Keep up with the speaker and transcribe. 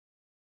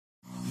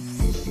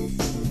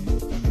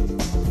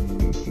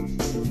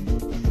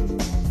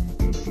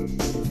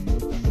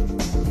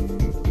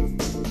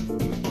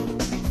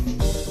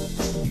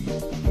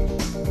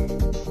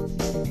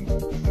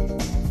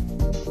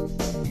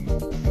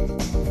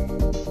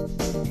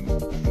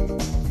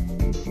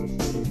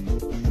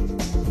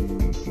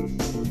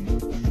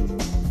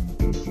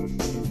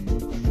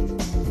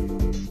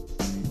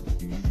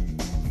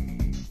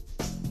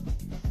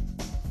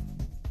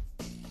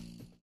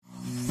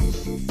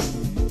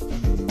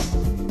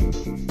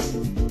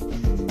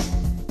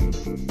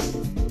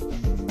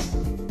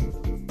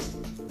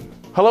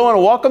Hello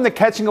and welcome to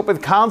Catching Up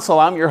with Council.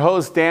 I'm your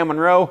host, Dan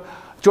Monroe.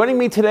 Joining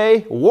me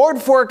today,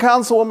 Ward 4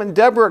 Councilwoman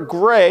Deborah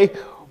Gray.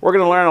 We're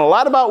going to learn a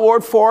lot about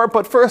Ward 4,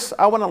 but first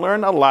I want to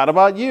learn a lot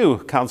about you,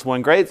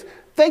 Councilwoman Gray.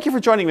 Thank you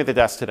for joining me at the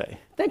desk today.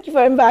 Thank you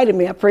for inviting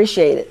me. I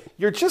appreciate it.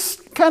 You're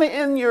just kind of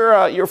in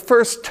your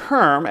first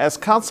term as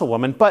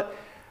Councilwoman, but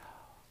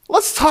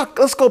let's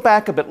go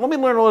back a bit. Let me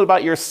learn a little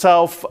about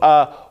yourself.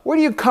 Where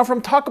do you come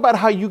from? Talk about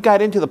how you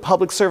got into the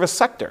public service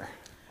sector.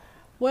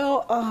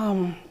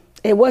 Well,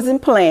 it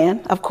wasn't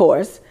planned, of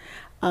course.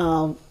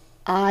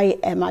 I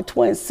and my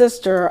twin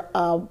sister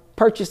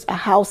purchased a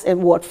house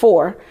in Ward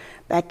 4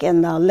 back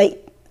in late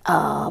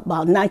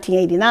about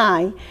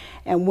 1989.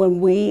 And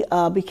when we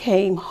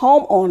became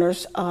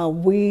homeowners,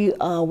 we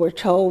were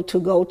told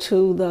to go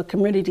to the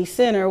community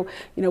center,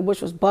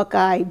 which was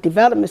Buckeye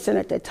Development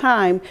Center at that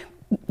time,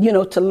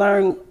 to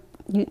learn,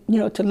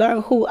 to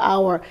learn who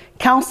our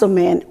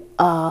councilman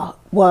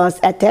was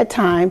at that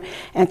time,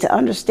 and to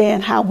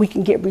understand how we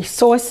can get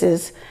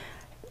resources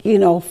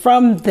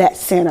from that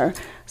center.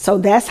 So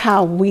that's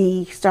how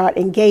we start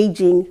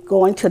engaging,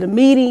 going to the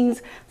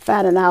meetings,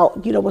 finding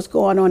out, what's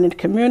going on in the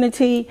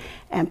community.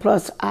 And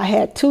plus I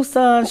had two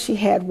sons, she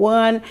had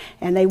one,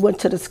 and they went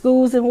to the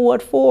schools in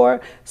Ward 4.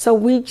 So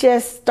we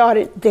just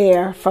started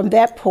there from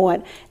that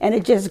point, and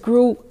it just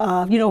grew,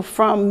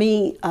 from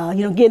me,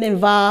 getting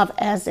involved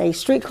as a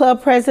street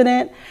club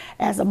president,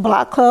 as a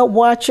block club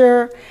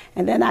watcher,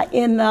 and then I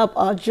ended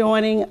up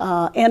joining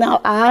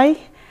NLI,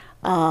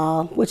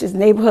 which is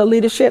Neighborhood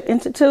Leadership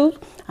Institute.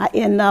 I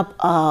end up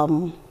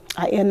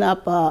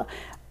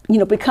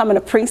becoming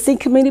a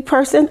precinct committee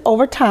person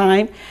over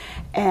time,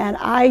 and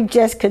I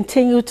just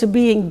continue to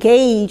be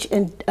engaged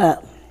in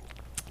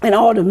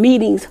all the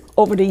meetings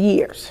over the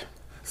years.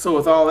 So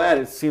with all that,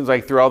 it seems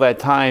like through all that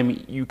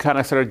time, you kind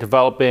of started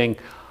developing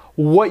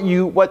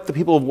what the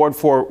people of Ward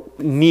 4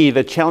 need,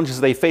 the challenges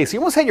they face.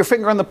 You almost had your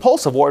finger on the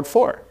pulse of Ward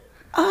 4.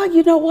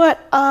 You know what?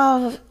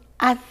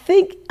 I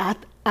think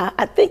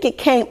it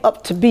came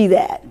up to be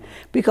that,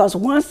 because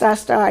once I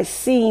started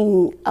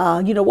seeing,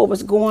 what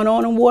was going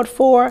on in Ward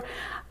 4,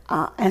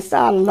 and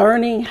started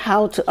learning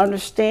how to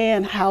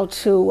understand, how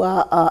to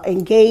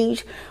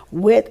engage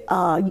with,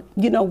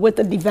 with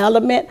the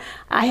development.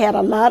 I had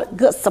a lot of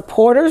good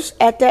supporters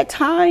at that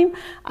time.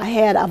 I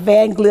had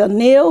Van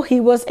Neal, he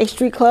was a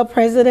street club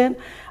president,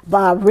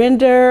 Bob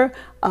Render,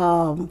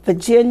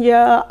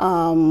 Virginia,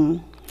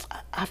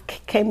 I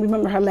can't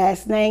remember her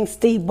last name,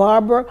 Steve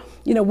Barber.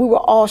 We were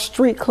all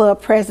street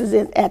club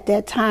presidents at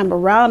that time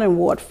around in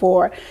Ward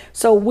 4.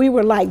 So we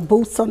were like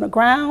boots on the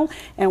ground,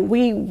 and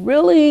we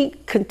really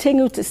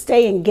continued to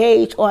stay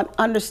engaged on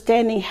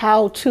understanding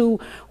how to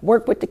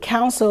work with the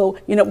council,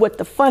 with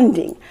the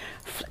funding.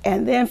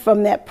 And then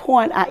from that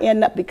point, I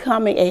ended up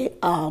becoming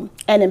an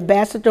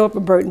ambassador for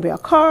Burton Bell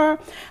Carr.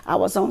 I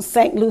was on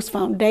St. Luke's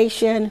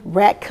Foundation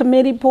RAC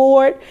committee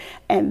board.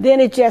 And then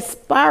it just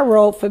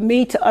spiraled for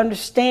me to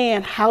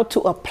understand how to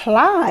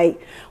apply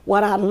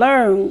what I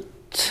learned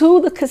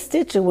to the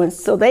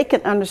constituents so they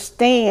can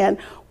understand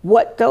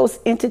what those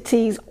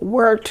entities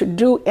were to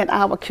do in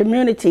our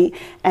community.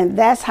 And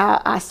that's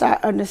how I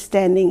started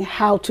understanding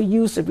how to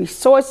use the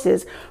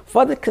resources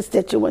for the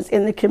constituents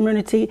in the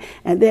community,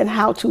 and then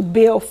how to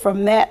build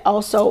from that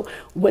also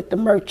with the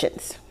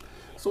merchants.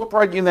 So what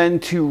brought you then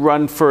to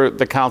run for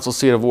the council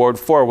seat of Ward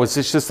 4? Was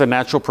this just a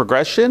natural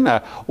progression?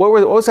 What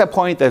was that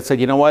point that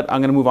said, you know what,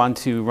 I'm going to move on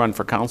to run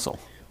for council?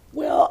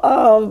 Well,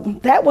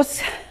 that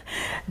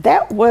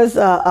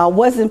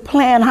wasn't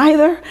planned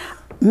either.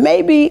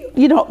 Maybe,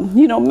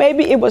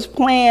 maybe it was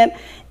planned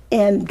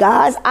in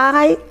God's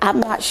eye. I'm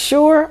not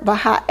sure. But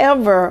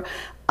however,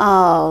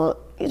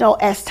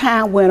 as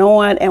time went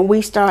on and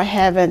we started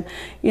having,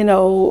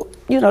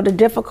 the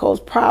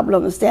difficult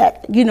problems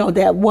that,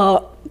 that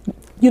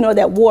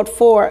Ward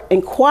 4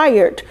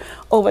 inquired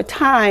over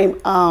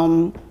time,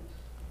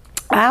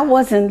 I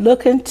wasn't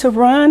looking to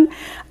run.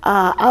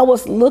 I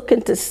was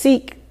looking to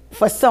seek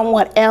for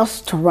someone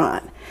else to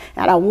run.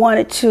 And I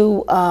wanted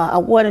to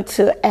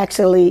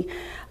actually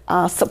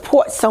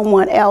support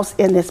someone else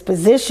in this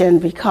position,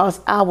 because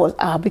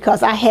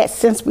I had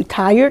since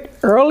retired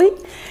early,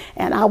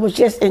 and I was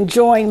just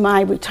enjoying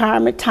my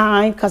retirement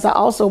time, because I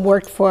also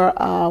worked for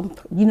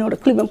the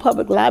Cleveland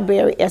Public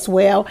Library as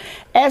well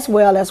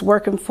as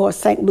working for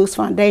St. Luke's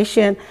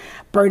Foundation,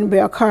 Burton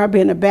Bell Carr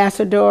being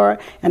ambassador,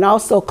 and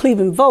also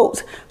Cleveland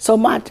Votes. So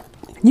my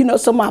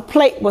so my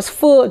plate was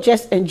full,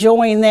 just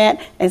enjoying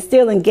that and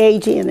still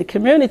engaging in the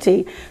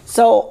community.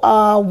 So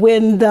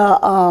when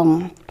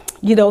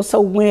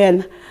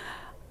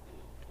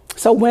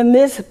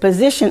this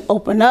position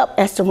opened up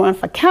as to run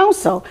for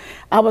council,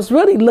 I was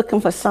really looking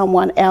for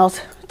someone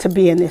else to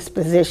be in this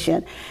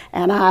position.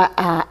 And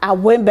I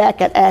went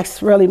back and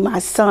asked really my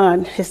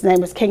son, his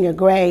name is King of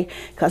Gray,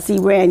 because he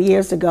ran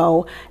years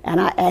ago, and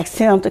I asked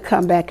him to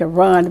come back and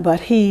run, but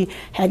he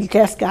had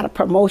just got a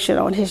promotion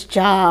on his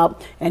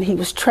job and he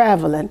was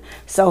traveling.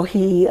 So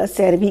he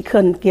said if he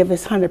couldn't give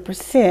his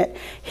 100%,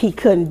 he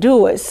couldn't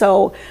do it.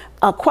 So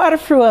quite a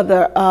few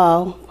other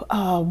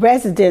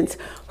residents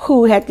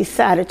who had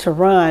decided to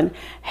run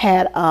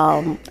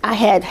I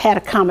had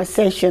a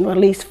conversation with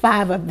at least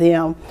 5 of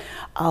them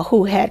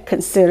who had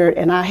considered,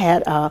 and I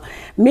had a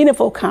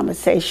meaningful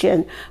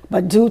conversation,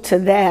 but due to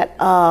that,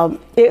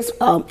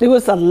 it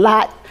was a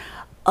lot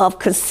of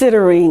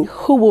considering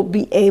who will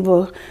be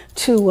able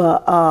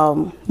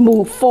to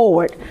move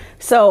forward.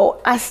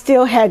 So I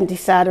still hadn't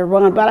decided to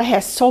run, but I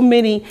had so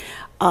many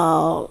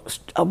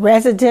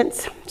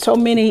residents, so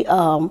many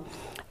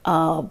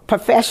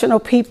professional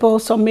people,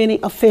 so many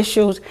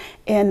officials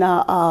in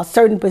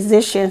certain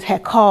positions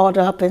had called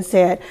up and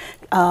said,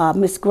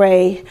 Ms.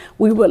 Gray,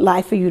 we would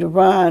like for you to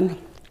run.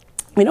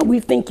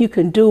 We think you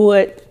can do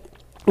it.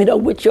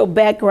 With your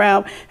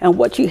background and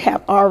what you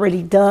have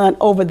already done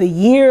over the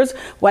years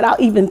without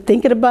even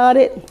thinking about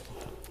it.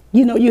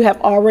 You have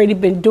already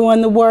been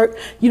doing the work.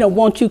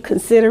 Won't you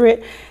consider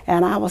it?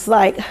 And I was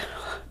like,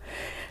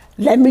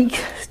 let me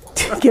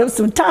give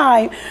some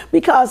time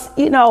because,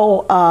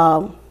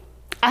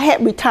 I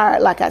had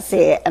retired, like I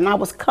said, and I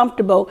was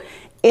comfortable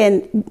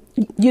in,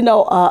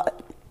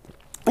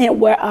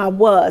 and where I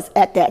was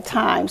at that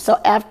time. So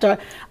after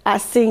I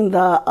seen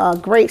the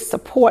great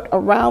support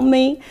around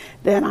me,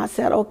 then I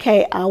said,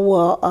 okay, I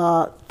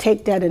will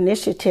take that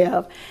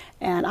initiative.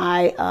 And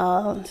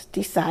I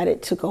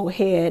decided to go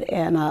ahead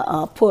and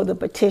pull the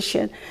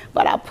petition.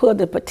 But I pulled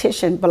the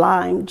petition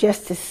blind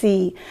just to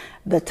see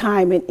the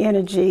time and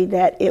energy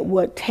that it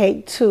would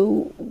take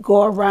to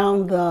go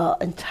around the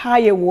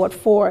entire Ward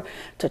 4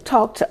 to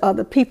talk to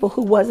other people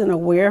who wasn't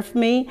aware of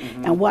me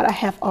and what I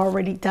have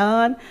already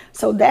done.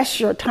 So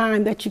that's your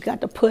time that you got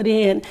to put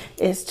in,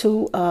 is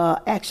to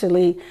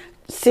actually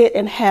sit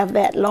and have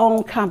that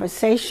long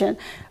conversation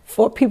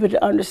for people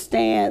to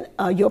understand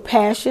your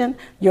passion,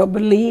 your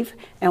belief,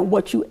 and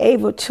what you're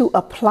able to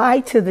apply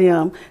to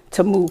them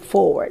to move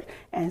forward.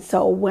 And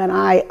so when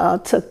I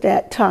took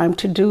that time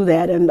to do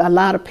that, and a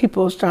lot of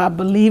people started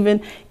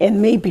believing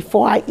in me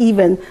before I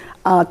even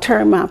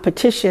turned my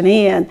petition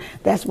in,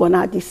 that's when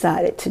I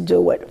decided to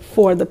do it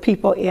for the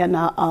people in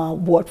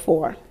Ward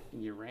 4.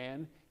 You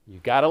ran, you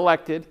got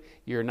elected,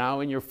 you're now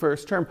in your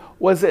first term.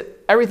 Was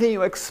it everything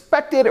you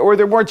expected, or were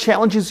there more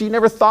challenges you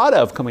never thought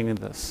of coming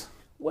into this?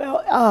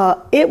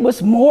 Well, it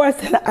was more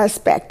than I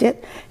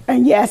expected.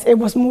 And yes, it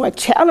was more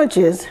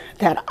challenges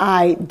that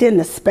I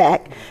didn't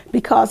expect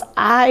because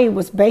I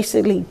was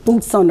basically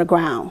boots on the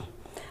ground.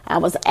 I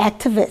was an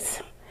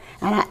activist,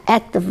 and I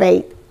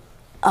activate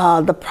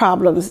the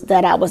problems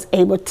that I was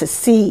able to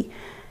see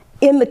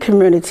in the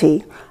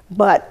community.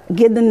 But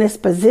getting this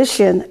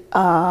position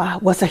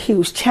was a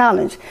huge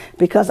challenge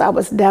because I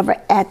was never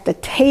at the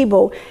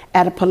table,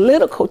 at a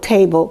political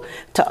table,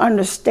 to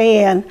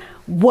understand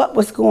what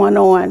was going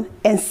on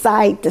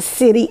inside the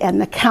city and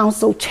the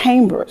council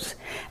chambers.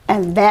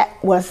 And that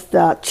was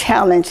the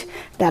challenge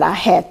that I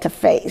had to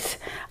face.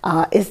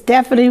 It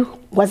definitely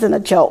wasn't a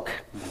joke.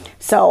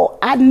 So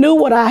I knew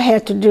what I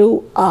had to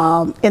do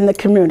in the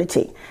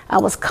community. I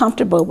was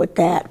comfortable with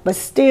that, but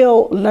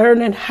still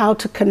learning how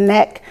to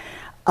connect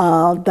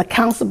the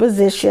council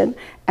position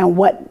and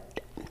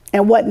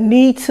what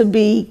needs to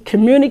be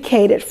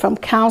communicated from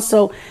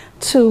council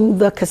to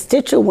the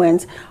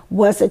constituents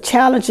was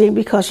challenging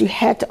because you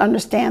had to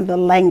understand the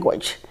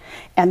language.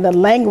 And the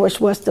language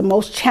was the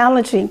most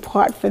challenging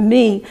part for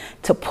me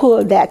to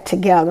pull that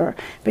together.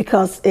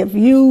 Because if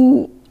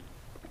you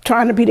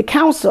trying to be the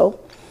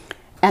council,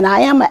 and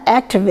I am an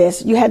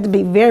activist, you had to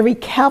be very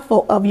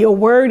careful of your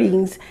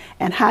wordings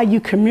and how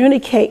you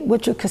communicate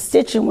with your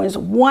constituents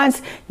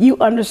once you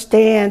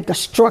understand the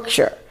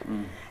structure.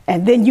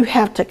 And then you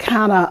have to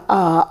kind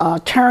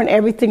of turn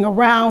everything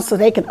around so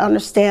they can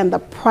understand the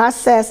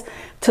process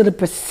to the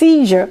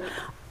procedure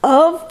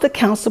of the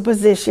council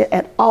position,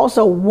 and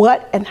also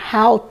what and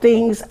how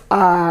things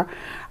are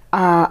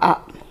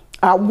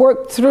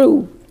worked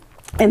through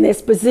in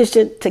this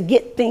position to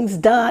get things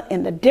done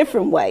in a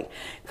different way.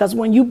 Because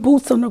when you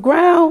boots on the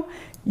ground,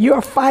 you're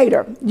a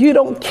fighter. You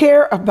don't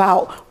care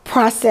about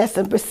process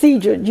and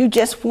procedure. You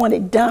just want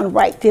it done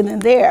right then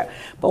and there.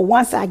 But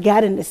once I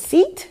got in the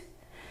seat,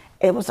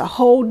 it was a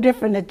whole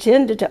different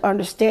agenda to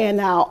understand.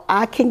 Now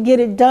I can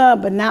get it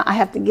done, but now I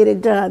have to get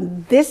it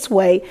done this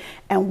way,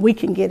 and we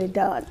can get it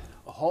done.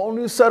 A whole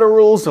new set of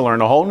rules to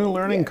learn, a whole new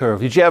learning curve.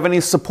 Did you have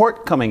any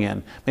support coming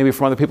in, maybe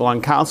from other people on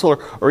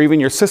council, or even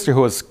your sister who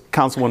was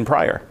councilwoman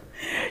prior?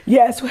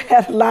 Yes, we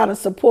had a lot of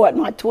support.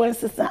 My twin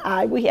sister and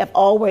I, we have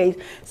always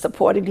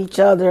supported each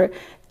other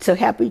to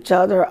help each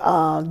other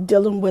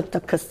dealing with the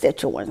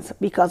constituents,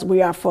 because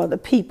we are for the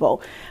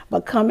people.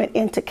 But coming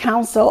into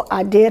council,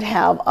 I did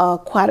have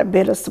quite a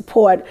bit of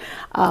support.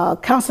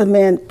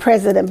 Councilman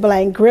President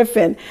Blaine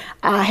Griffin,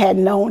 I had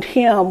known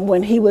him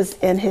when he was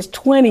in his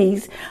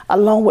 20s,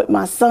 along with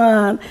my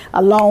son,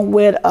 along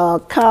with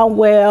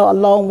Conwell,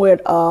 along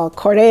with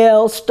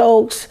Cordell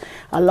Stokes,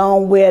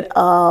 along with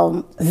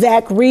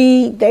Zach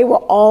Reed. They were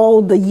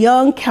all the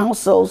young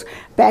councils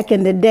back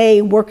in the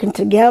day working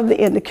together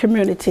in the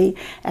community.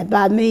 And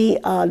by me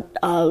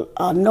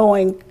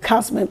knowing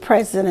Councilman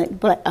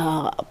President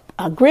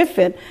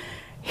Griffin,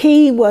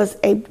 he was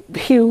a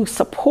huge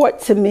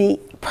support to me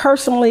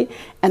personally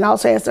and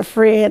also as a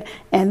friend.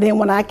 And then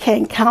when I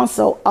came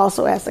council,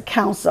 also as a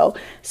council.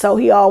 So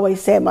he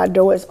always said, my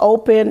door is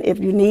open. If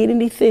you need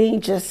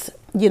anything, just,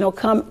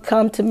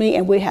 come to me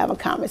and we have a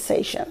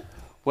conversation.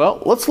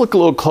 Well, let's look a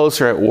little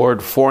closer at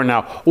Ward 4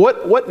 now.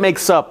 What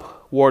makes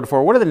up Ward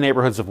 4? What are the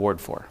neighborhoods of Ward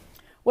 4?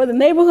 Well, the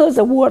neighborhoods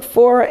of Ward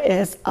 4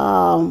 is,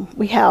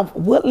 we have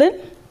Woodland,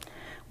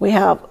 we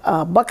have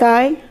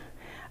Buckeye,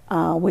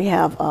 we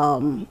have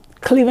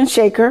Cleveland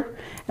Shaker,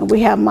 and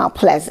we have Mount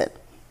Pleasant.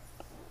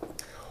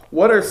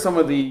 What are some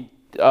of the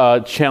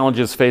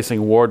challenges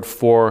facing Ward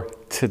 4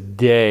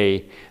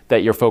 today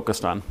that you're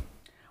focused on?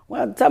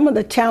 Well, some of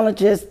the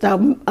challenges, the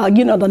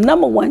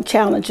number one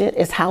challenge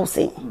is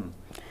housing.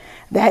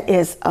 That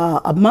is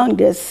among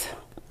this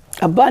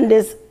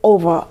abundance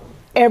over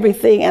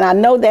everything. And I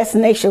know that's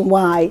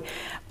nationwide,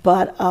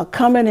 but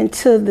coming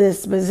into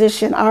this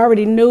position, I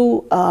already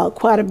knew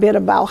quite a bit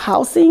about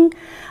housing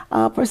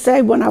per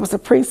se when I was a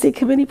precinct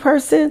committee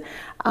person.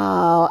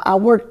 I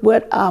worked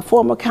with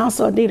former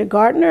council Anita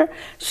Gardner.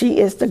 She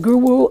is the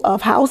guru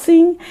of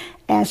housing,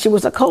 and she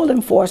was a code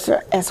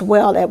enforcer as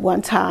well at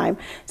one time.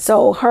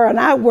 So her and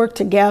I worked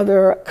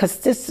together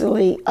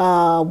consistently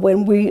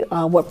when we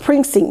were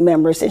precinct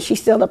members, and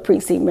she's still a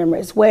precinct member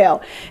as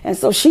well. And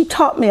so she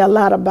taught me a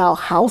lot about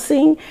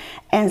housing.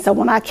 And so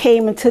when I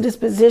came into this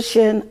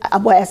position,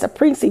 as a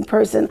precinct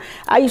person,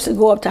 I used to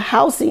go up to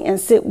housing and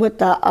sit with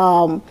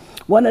the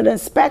one of the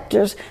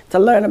inspectors to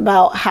learn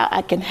about how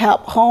I can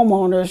help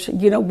homeowners,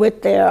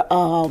 with their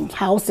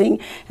housing,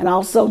 and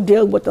also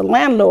deal with the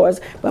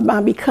landlords. But by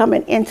me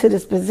coming into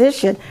this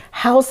position,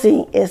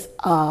 housing is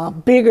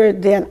bigger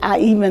than I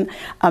even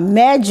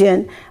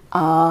imagined,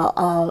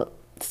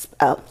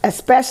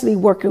 especially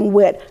working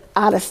with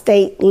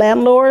out-of-state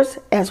landlords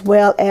as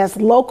well as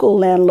local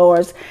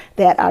landlords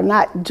that are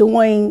not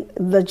doing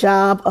the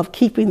job of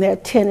keeping their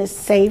tenants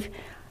safe,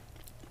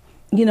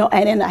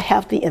 and in a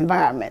healthy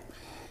environment.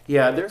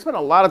 Yeah, there's been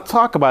a lot of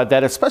talk about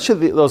that,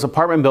 especially those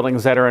apartment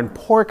buildings that are in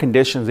poor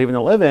conditions even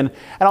to live in,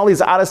 and all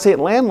these out-of-state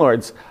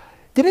landlords.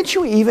 Didn't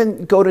you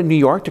even go to New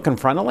York to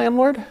confront a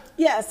landlord?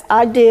 Yes,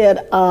 I did,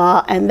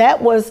 and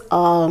that was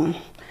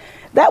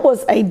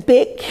a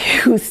big,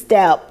 huge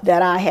step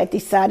that I had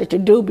decided to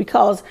do,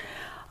 because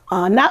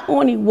not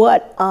only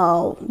what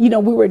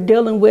we were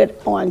dealing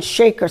with on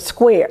Shaker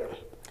Square,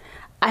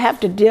 I have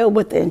to deal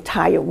with the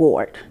entire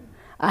ward.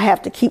 I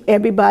have to keep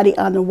everybody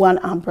under one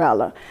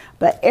umbrella.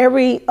 But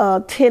every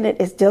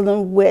tenant is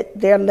dealing with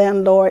their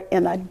landlord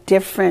in a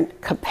different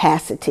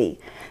capacity.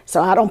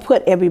 So I don't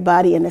put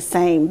everybody in the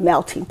same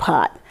melting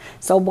pot.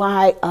 So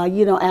why,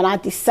 and I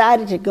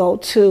decided to go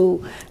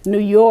to New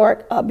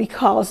York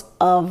because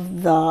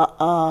of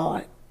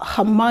the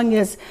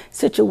humongous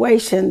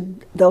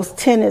situation those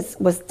tenants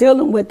was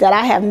dealing with that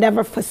I have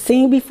never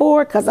foreseen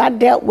before, because I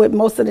dealt with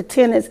most of the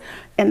tenants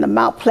in the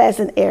Mount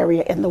Pleasant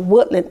area, in the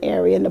Woodland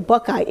area, in the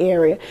Buckeye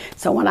area.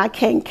 So when I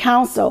came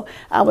council,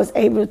 I was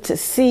able to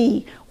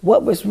see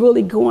what was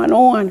really going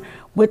on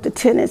with the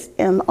tenants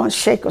on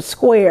Shaker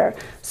Square.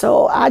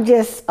 So I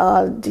just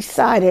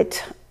decided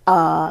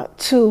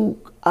to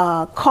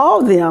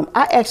call them.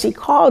 I actually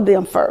called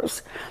them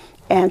first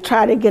and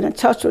tried to get in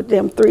touch with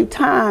them 3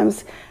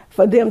 times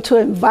for them to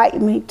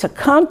invite me to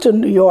come to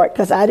New York,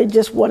 because I didn't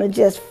just want to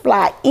just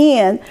fly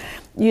in,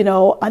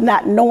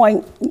 not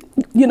knowing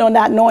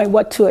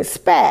what to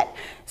expect.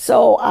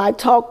 So I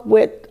talked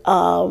with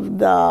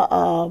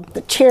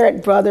the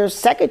Cherrett brothers'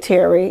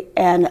 secretary,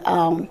 and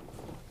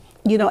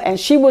and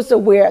she was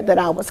aware that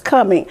I was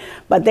coming,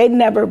 but they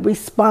never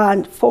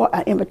respond for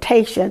an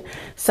invitation.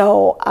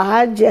 So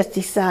I just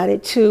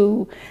decided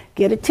to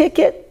get a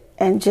ticket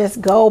and just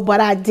go. But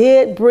I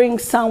did bring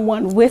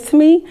someone with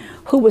me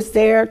who was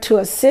there to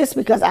assist,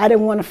 because I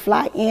didn't want to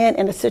fly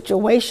in a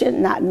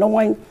situation not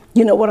knowing,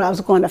 what I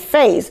was going to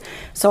face.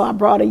 So I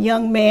brought a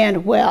young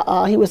man.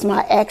 Well, he was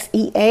my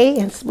ex-EA,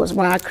 and was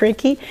Ron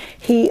Crinkey.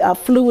 He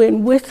flew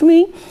in with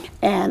me,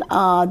 and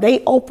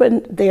they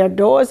opened their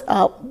doors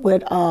up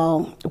with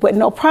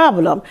no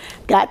problem.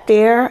 Got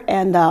there,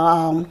 and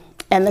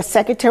the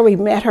secretary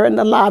met her in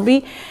the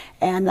lobby,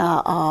 and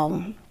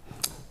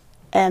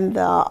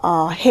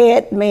the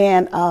head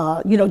man,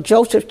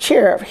 Joseph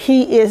Cherrett,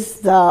 he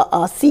is the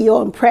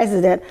CEO and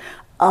president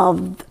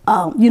of,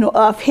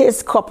 of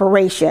his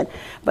corporation,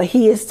 but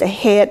he is the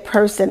head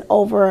person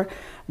over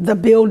the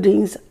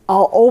buildings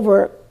all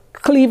over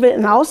Cleveland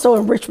and also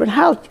in Richmond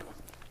House.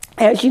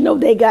 as you know,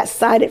 they got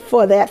cited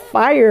for that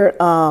fire,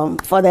 I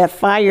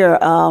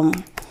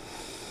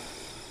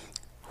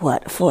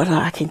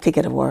can't think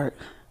of the word.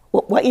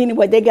 Well,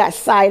 anyway, they got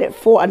cited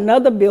for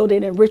another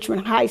building in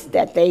Richmond Heights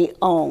that they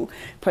own,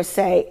 per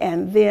se.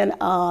 And then,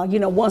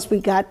 once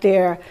we got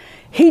there,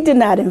 he did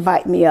not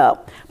invite me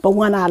up. But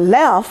when I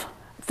left,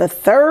 the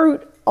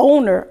third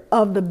owner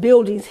of the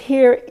buildings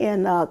here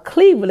in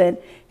Cleveland,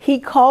 he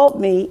called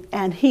me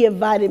and he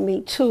invited me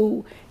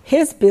to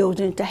his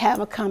building to have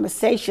a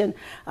conversation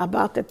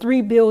about the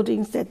 3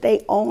 buildings that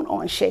they own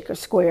on Shaker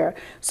Square.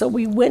 So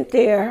we went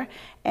there,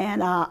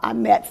 and I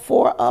met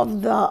 4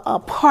 of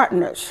the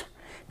partners,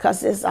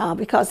 because there's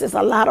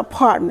a lot of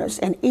partners,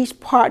 and each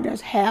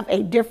partners have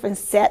a different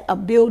set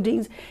of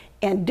buildings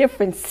in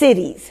different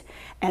cities.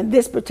 And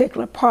this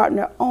particular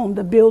partner owned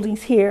the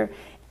buildings here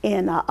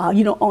in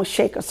on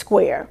Shaker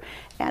Square.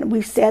 And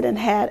we sat and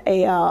had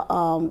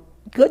a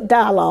good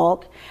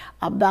dialogue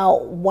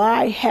about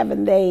why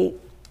haven't they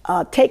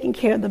taking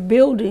care of the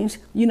buildings,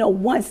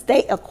 once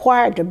they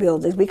acquired the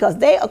buildings, because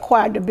they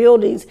acquired the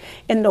buildings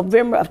in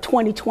November of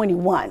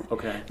 2021.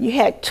 Okay. You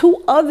had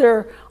 2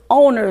 other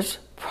owners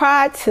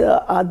prior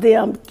to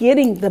them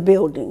getting the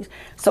buildings.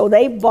 So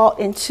they bought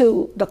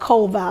into the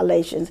code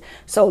violations.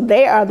 So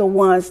they are the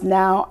ones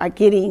now are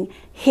getting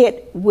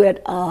hit with,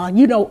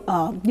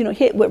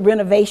 hit with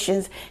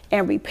renovations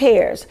and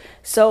repairs.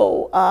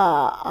 So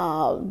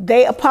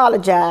they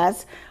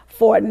apologize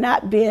for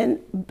not being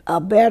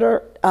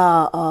better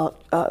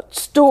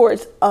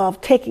stewards of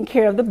taking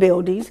care of the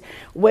buildings,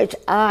 which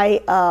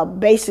I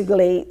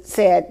basically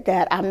said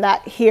that I'm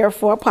not here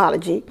for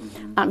apology.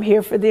 I'm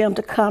here for them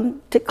to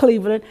come to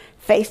Cleveland,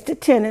 face the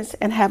tenants,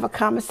 and have a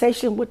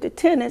conversation with the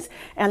tenants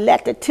and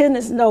let the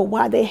tenants know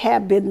why they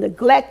have been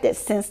neglected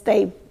since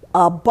they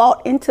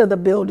bought into the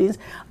buildings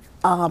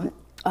of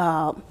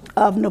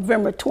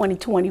November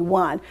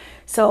 2021.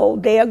 So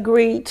they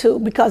agreed to,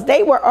 because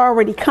they were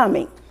already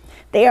coming.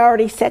 They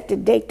already set the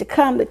date to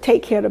come to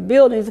take care of the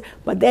buildings,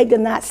 but they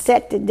did not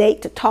set the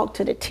date to talk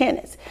to the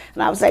tenants.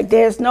 And I was like,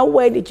 there's no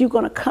way that you're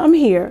going to come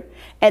here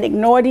and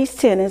ignore these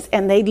tenants,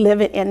 and they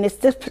live in this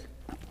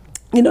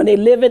they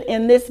live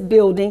in this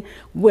building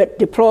with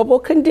deplorable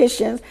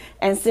conditions,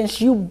 and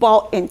since you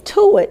bought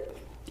into it,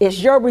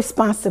 it's your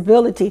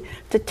responsibility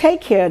to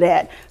take care of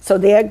that. So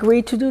they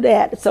agreed to do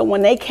that. So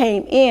when they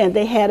came in,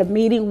 they had a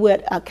meeting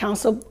with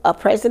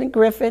President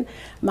Griffin,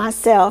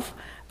 myself,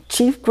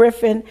 Chief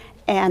Griffin,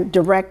 and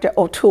Director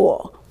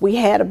O'Toole. We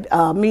had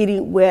a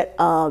meeting with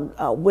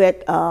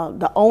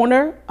the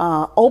owner,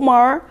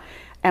 Omar,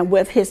 and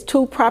with his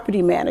 2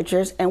 property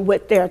managers and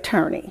with their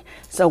attorney.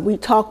 So we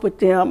talked with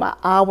them an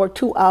hour,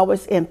 2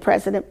 hours in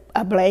President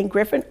Blaine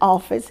Griffin's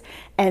office.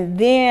 And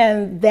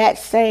then that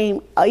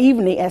same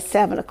evening at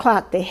 7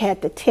 o'clock, they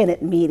had the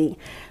tenant meeting.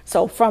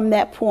 So from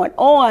that point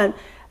on,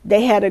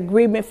 they had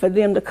agreement for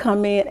them to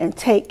come in and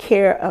take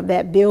care of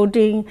that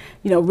building,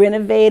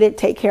 renovate it,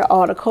 take care of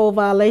all the code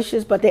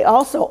violations. But they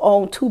also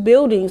own 2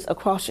 buildings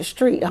across the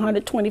street,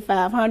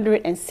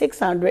 12500 and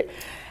 600.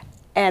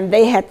 And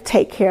they had to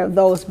take care of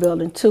those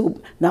buildings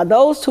too. Now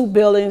those 2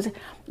 buildings,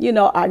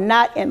 are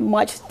not in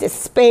much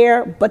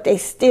despair, but they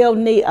still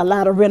need a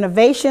lot of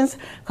renovations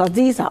because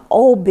these are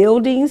old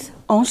buildings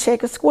on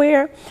Shaker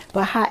Square.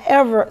 But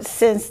however,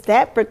 since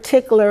that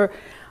particular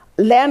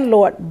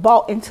landlord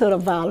bought into the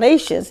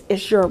violations,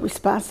 it's your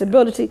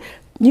responsibility,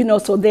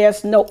 so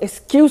there's no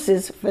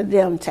excuses for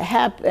them to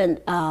happen,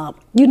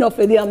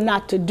 for them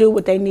not to do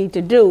what they need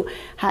to do.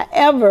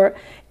 However,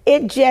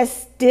 it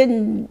just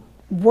didn't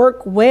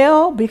work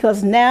well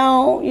because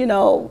now,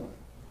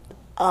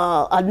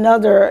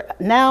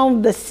 now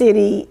the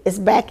city is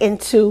back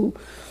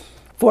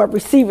for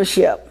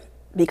receivership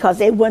because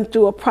they went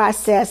through a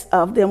process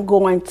of them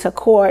going to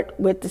court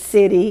with the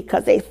city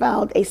because they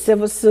filed a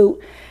civil suit.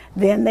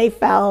 Then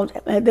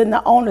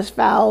the owners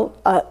filed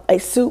a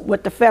suit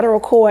with the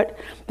federal court.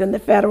 Then the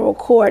federal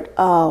court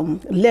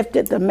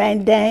lifted the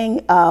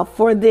mandate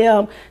for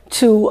them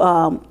to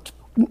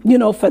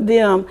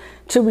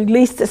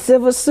release the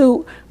civil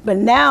suit. But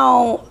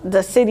now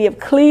the city of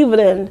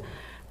Cleveland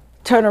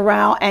turned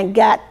around and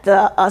got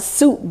a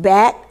suit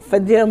back for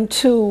them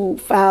to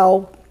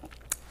file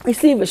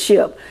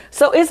receivership.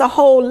 So it's a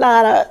whole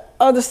lot of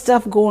other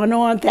stuff going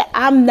on that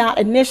I'm not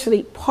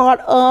initially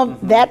part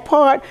of that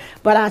part,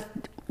 but I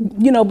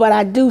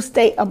do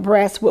stay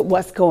abreast with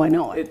what's going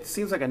on. It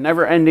seems like a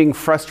never-ending,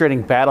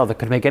 frustrating battle that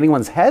could make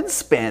anyone's head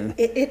spin.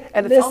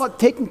 And it's all about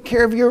taking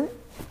care of your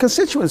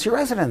constituents, your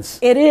residents.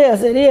 It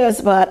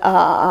is, but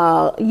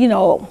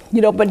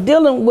but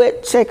dealing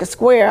with Shaker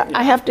Square,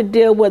 I have to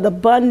deal with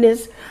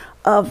abundance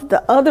of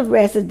the other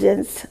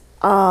residents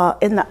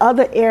in the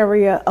other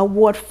area of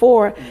Ward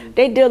 4.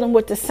 They dealing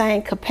with the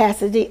same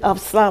capacity of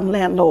slum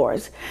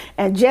landlords,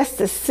 and just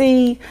to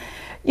see,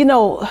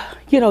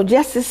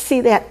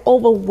 that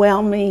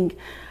overwhelming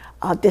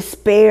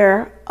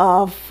despair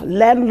of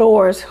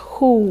landlords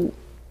who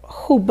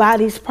buy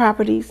these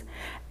properties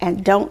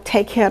and don't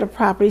take care of the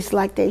properties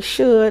like they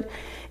should,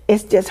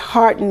 it's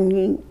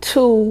disheartening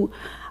to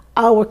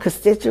our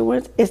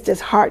constituents. It's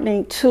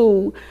disheartening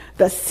to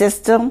the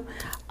system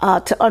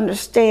to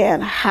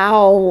understand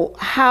how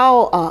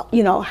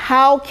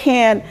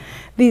can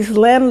these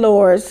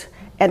landlords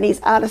and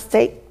these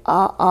out-of-state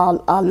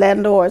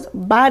landlords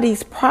buy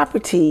these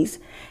properties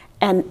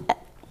and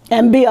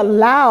be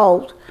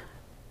allowed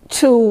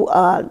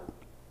to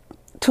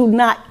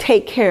not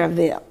take care of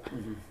them.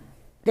 Mm-hmm.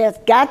 There's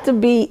got to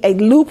be a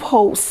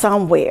loophole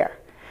somewhere,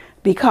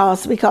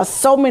 because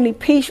so many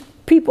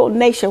people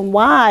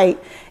nationwide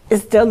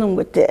is dealing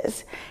with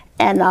this,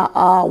 and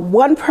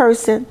one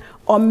person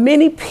or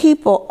many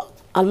people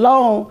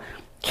alone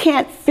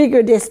can't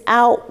figure this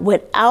out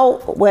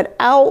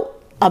without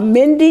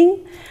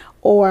amending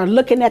or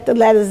looking at the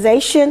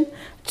legislation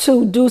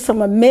to do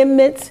some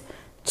amendments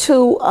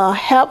to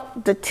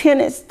help the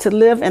tenants to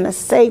live in a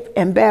safe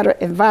and better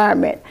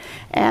environment.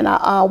 And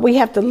we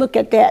have to look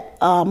at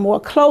that more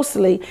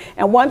closely.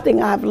 And one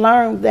thing I've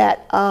learned,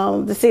 that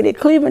the city of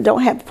Cleveland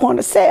don't have a point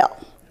of sale.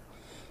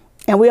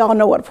 And we all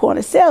know what a point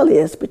of sale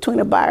is between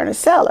a buyer and a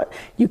seller.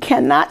 You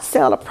cannot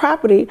sell a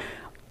property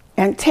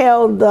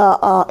until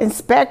the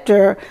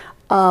inspector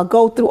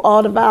go through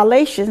all the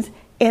violations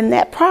in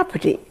that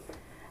property.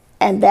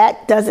 And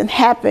that doesn't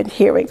happen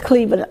here in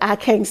Cleveland. I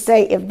can't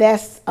say if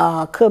that's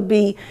could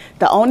be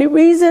the only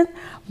reason,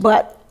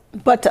 but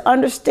to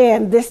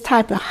understand this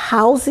type of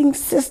housing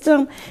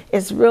system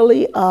is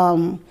really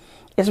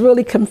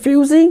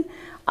confusing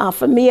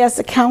for me as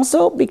a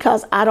council,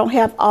 because I don't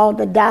have all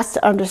the dots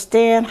to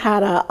understand how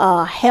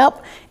to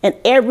help in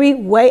every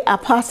way I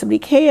possibly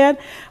can.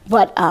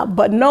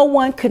 But no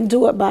one can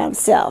do it by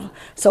himself.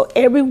 So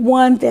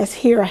everyone that's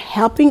here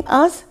helping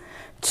us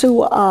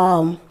to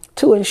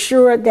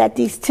ensure that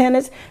these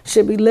tenants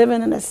should be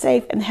living in a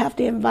safe and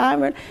healthy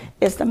environment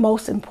is the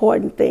most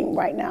important thing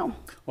right now.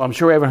 Well, I'm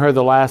sure we haven't heard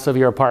the last of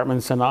your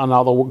apartments and on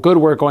all the good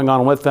work going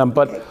on with them,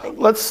 but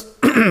let's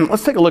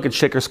take a look at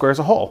Shaker Square as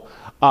a whole.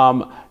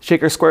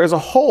 Shaker Square as a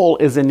whole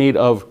is in need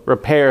of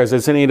repairs.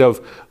 It's in need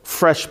of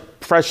fresh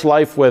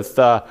life with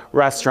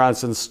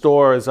restaurants and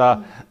stores.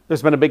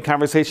 There's been a big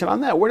conversation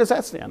on that. Where does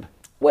that stand?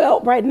 Well,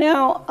 right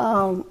now,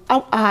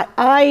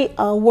 I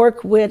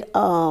work with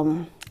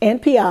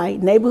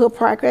NPI, Neighborhood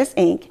Progress,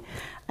 Inc.,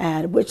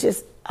 which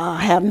is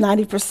have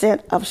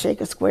 90% of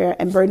Shaker Square,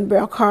 and Burton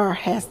Bell Carr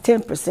has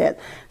 10%.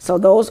 So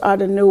those are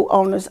the new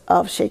owners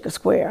of Shaker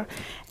Square.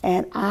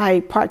 And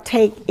I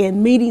partake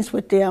in meetings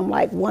with them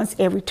like once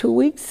every 2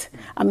 weeks.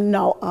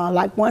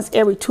 Like once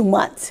every 2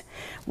 months.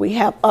 We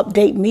have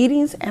update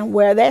meetings, and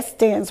where that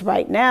stands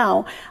right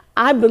now,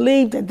 I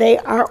believe that they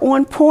are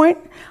on point.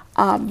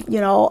 Once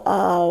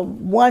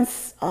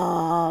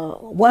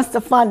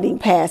the funding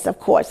passed, of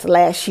course,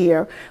 last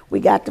year, we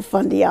got the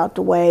funding out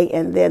the way,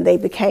 and then they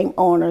became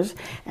owners,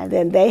 and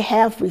then they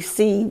have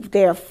received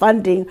their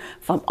funding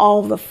from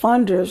all the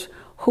funders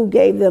who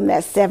gave them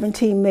that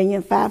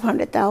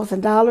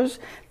 $17,500,000.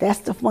 That's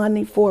the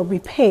funding for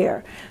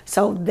repair.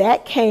 So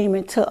that came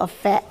into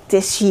effect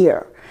this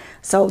year.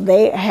 So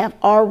they have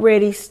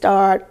already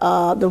started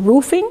the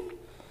roofing.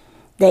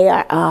 They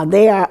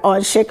are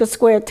on Shaker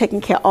Square taking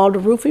care of all the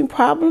roofing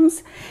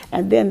problems.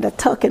 And then the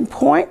tuck and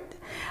point,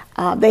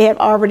 they have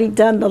already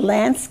done the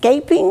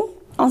landscaping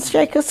on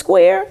Shaker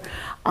Square.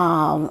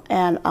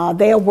 And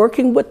they are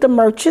working with the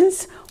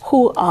merchants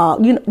who,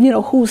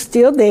 who's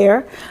still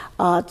there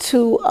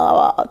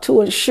to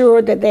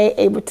ensure that they're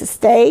able to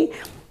stay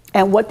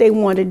and what they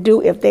want to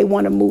do if they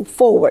want to move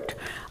forward.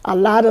 A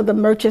lot of the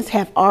merchants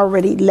have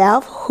already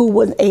left who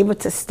wasn't able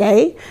to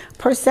stay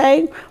per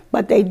se,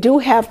 but they do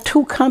have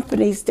 2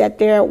 companies that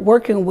they're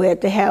working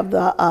with. They have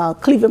the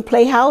Cleveland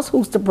Playhouse,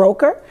 who's the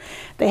broker.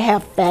 They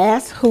have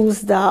Fast,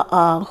 who's the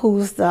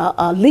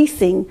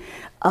leasing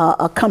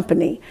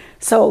company.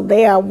 So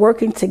they are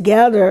working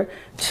together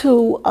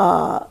to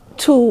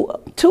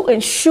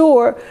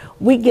ensure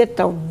we get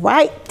the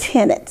right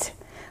tenants.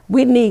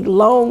 We need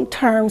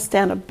long-term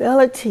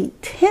standability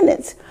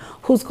tenants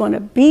who's going to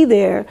be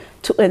there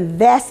to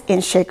invest in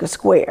Shaker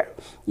Square.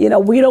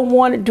 We don't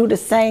want to do the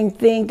same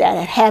thing that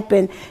had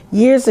happened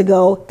years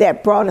ago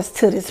that brought us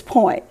to this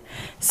point.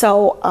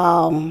 So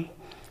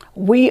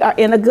we are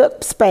in a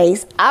good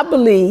space. I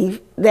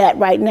believe that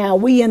right now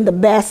we in the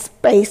best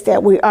space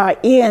that we are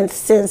in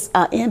since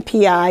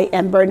NPI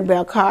and Burton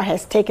Bell Carr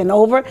has taken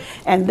over,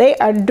 and they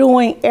are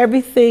doing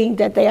everything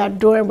that they are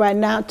doing right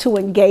now to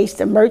engage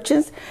the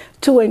merchants,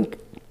 to engage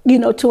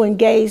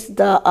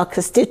the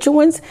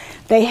constituents.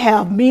 They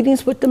have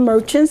meetings with the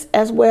merchants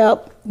as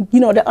well,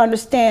 to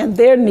understand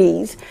their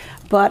needs.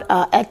 But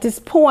at this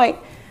point,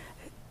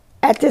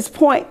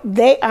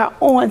 they are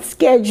on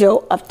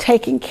schedule of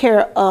taking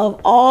care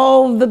of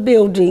all the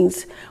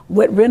buildings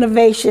with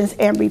renovations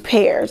and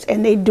repairs,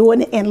 and they're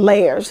doing it in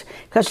layers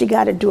because you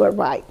got to do it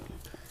right.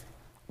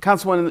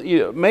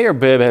 Councilwoman, Mayor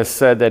Bibb has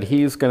said that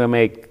he's going to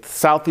make the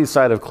southeast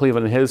side of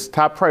Cleveland his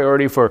top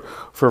priority for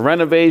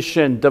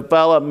renovation,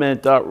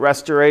 development,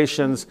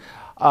 restorations.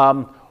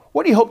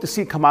 What do you hope to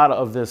see come out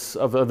of this,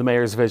 of the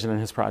mayor's vision and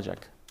his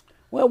project?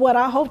 Well, what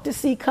I hope to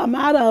see come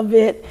out of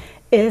it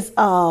is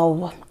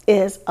a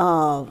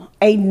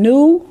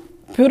new,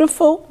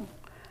 beautiful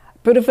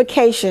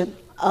beautification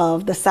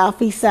of the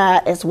southeast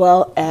side as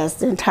well as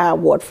the entire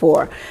Ward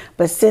 4.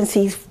 But since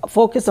he's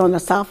focused on the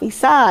southeast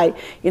side,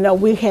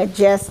 we had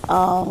just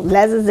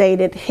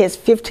legislated his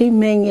 $15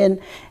 million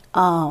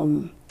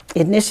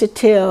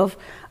initiative,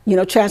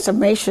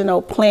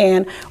 transformational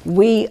plan.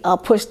 We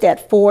pushed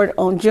that forward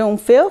on June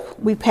 5th.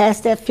 We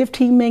passed that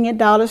 $15 million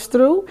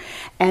through.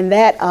 And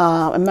that,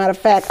 as a matter of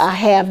fact, I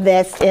have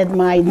that in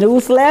my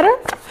newsletter.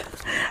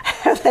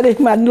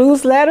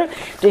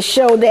 To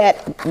show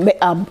that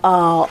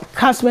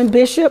Councilman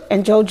Bishop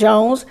and Joe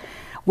Jones,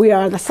 we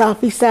are the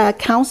Southeast Side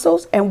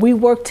Councils, and we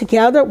work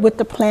together with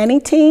the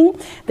planning team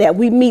that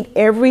we meet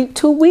every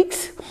 2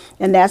 weeks.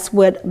 And that's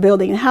with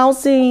building and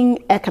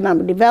housing,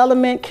 economic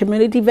development,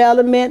 community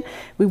development.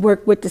 We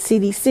work with the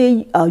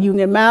CDC,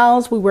 Union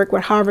Miles. We work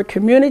with Harvard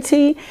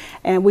Community,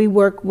 and we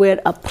work with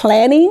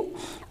planning.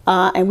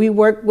 And we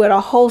work with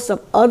a host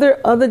of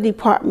other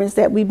departments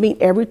that we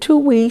meet every 2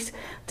 weeks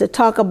to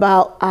talk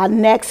about our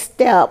next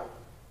step,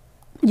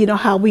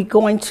 how we're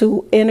going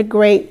to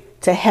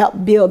integrate to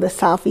help build the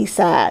Southeast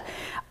Side,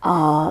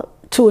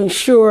 to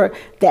ensure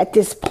that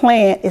this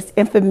plan is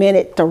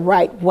implemented the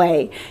right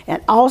way,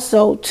 and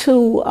also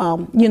to,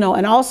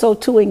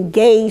 to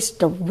engage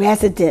the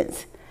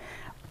residents,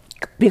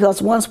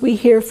 because once we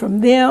hear from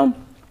them,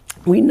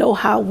 we know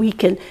how we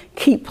can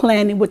keep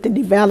planning with the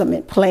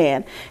development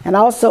plan. And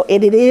also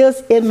it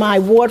is in my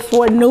Ward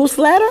 4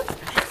 newsletter.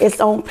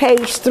 It's on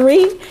page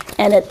 3,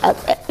 and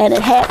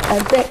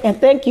and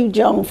thank you,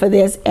 Joan, for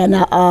this.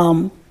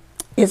 And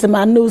it's in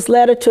my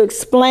newsletter to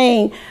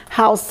explain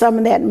how some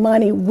of that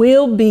money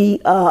will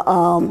be,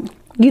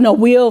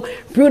 will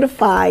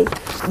beautify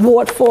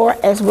Ward 4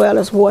 as well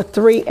as Ward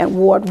 3 and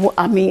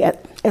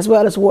as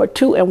well as Ward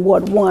 2 and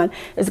Ward 1.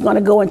 It's going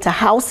to go into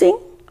housing.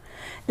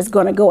 It's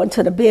going to go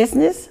into the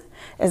business.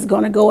 It's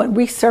going to go in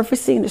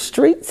resurfacing the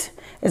streets.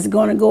 It's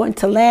going to go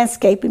into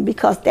landscaping,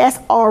 because that's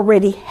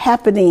already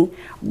happening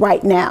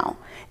right now.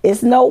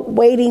 It's no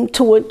waiting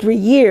 2 or 3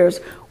 years.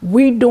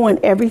 We're doing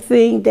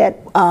everything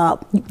that,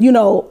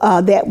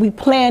 that we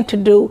plan to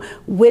do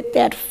with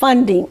that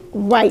funding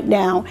right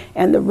now,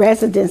 and the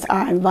residents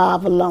are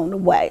involved along the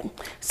way.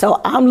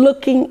 So I'm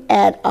looking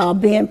at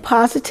being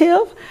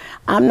positive.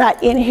 I'm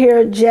not in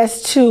here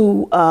just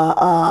to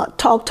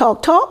talk.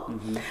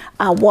 Mm-hmm.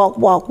 I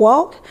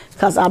walk,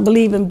 because I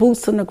believe in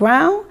boots on the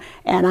ground.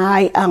 And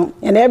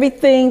and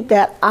everything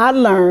that I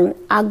learn,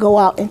 I go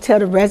out and tell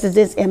the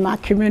residents in my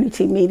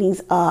community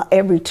meetings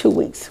every 2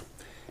 weeks.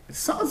 It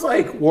sounds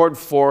like Ward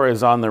 4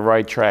 is on the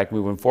right track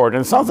moving forward.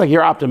 And it sounds like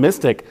you're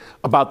optimistic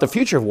about the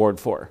future of Ward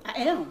 4.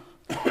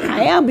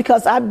 I am,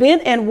 because I've been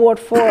in Ward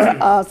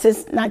 4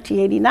 since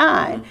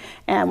 1989.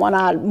 And when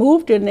I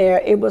moved in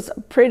there, it was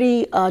a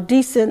pretty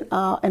decent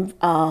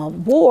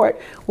ward,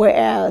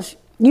 whereas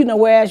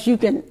you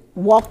can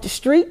walk the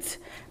streets,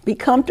 be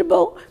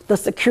comfortable. The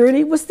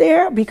security was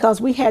there,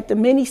 because we had the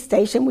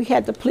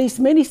police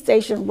mini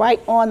station right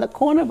on the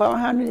corner of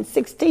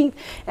 116th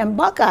and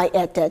Buckeye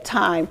at that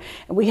time.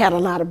 And we had a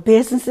lot of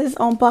businesses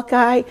on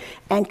Buckeye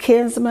and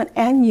Kinsman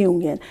and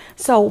Union.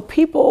 So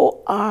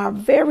people are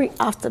very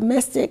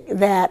optimistic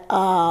that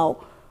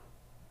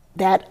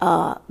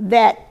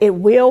that it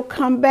will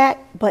come back,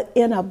 but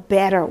in a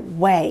better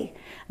way,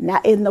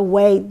 not in the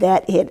way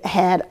that it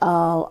had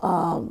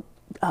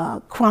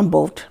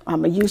crumbled.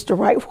 I'm gonna use the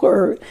right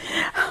word.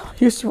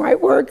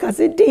 Because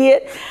it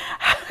did.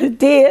 It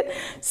did.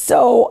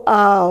 So,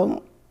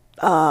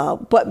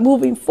 but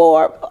moving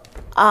forward,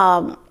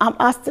 I'm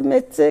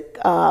optimistic.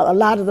 A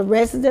lot of the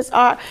residents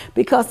are,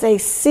 because they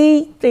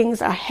see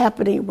things are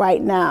happening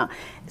right now.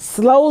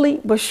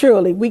 Slowly but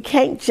surely. We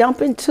can't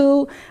jump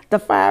into the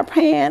fire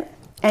pan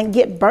and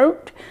get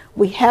burnt.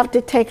 We have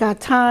to take our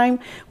time.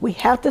 We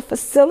have to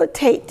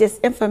facilitate this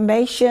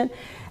information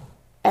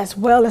as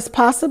well as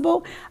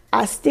possible.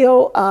 I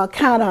still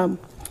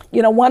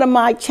one of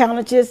my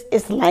challenges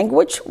is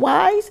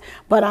language-wise,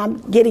 but I'm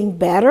getting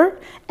better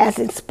as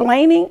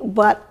explaining,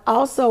 but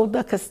also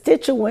the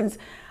constituents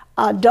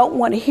don't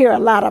want to hear a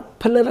lot of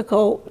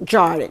political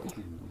jargon.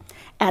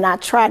 And I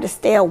try to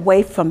stay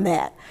away from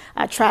that.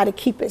 I try to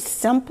keep it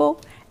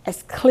simple,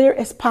 as clear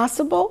as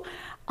possible.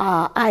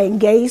 I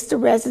engage the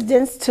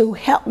residents to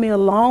help me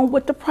along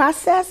with the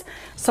process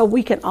so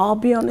we can all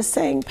be on the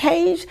same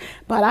page.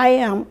 But I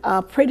am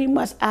pretty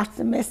much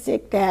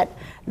optimistic that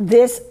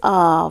this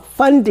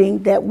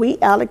funding that we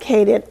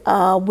allocated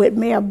with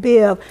Mayor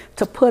Bibb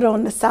to put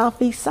on the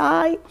Southeast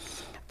side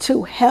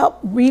to help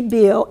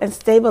rebuild and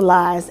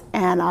stabilize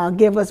and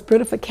give us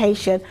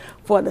beautification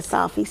for the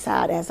Southeast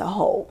side as a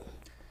whole.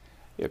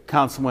 Yeah,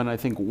 Councilman,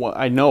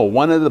 I know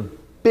one of the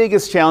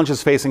biggest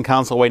challenges facing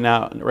council right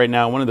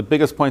now, one of the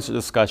biggest points of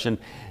discussion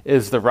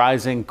is the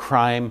rising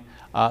crime,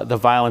 the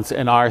violence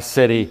in our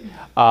city.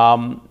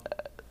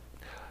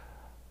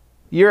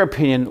 Your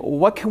opinion,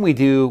 what can we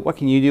do, what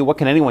can you do, what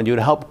can anyone do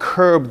to help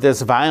curb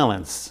this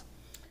violence?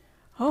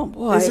 Oh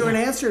boy. Is there an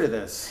answer to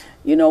this?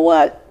 You know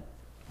what?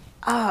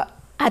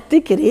 I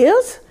think it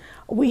is.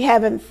 We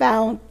haven't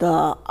found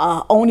the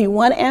only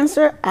one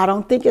answer. I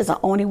don't think it's an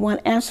only one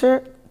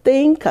answer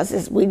thing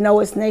because we know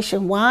it's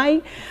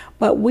nationwide,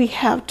 but we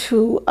have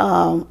to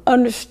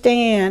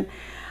understand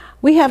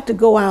we have to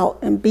go out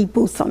and be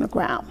boots on the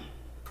ground.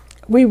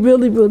 We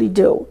really, really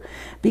do,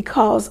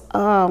 because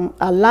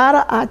a lot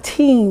of our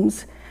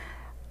teams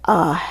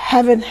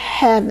haven't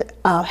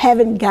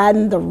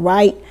gotten the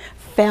right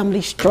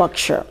family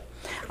structure.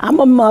 I'm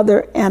a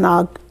mother and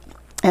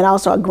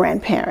also a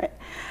grandparent,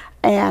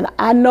 and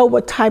I know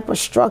what type of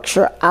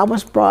structure I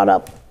was brought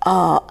up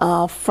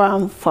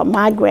from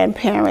my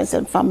grandparents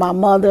and from my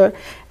mother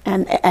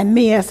and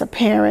me as a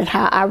parent,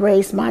 how I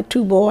raised my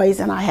 2 boys,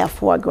 and I have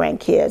 4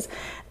 grandkids.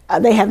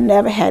 They have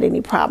never had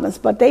any problems,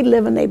 but they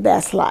live in their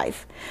best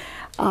life.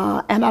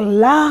 And a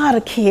lot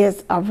of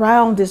kids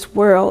around this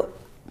world,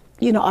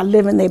 are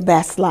living their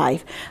best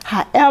life.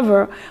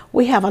 However,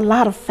 we have a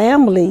lot of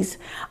families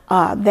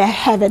that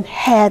haven't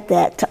had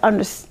that to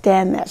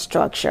understand that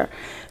structure.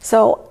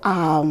 So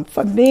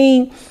for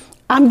me,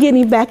 I'm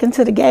getting back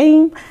into the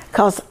game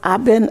because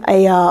I've been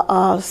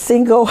a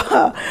single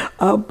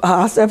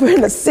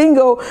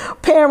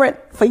parent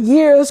for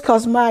years,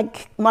 because my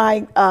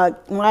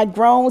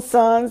grown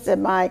sons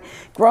and my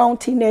grown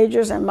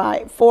teenagers and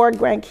my 4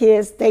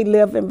 grandkids, they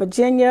live in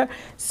Virginia.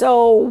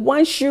 So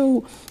once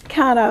you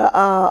kind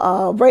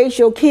of raise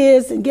your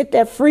kids and get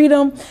that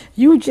freedom,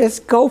 you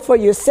just go for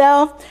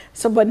yourself.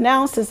 But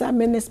now, since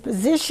I'm in this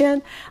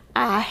position,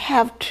 I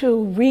have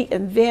to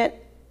reinvent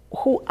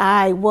who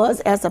I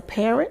was as a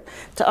parent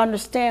to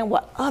understand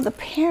what other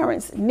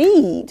parents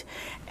need.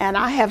 And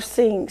I have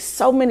seen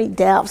so many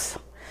deaths,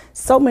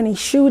 so many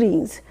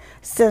shootings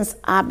since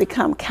I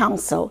become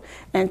counsel,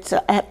 and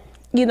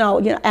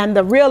and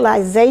the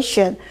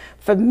realization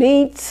for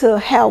me to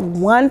have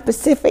one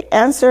specific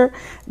answer,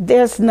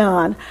 there's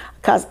none,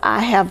 because I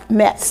have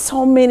met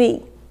so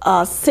many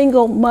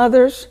single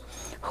mothers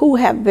who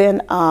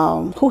haven't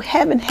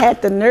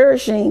had the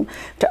nourishing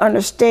to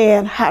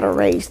understand how to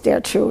raise their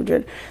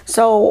children.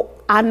 So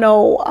I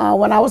know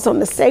when I was on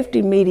the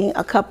safety meeting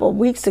a couple of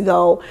weeks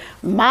ago,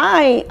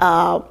 my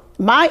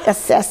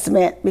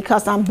assessment,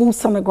 because I'm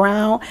boots on the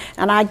ground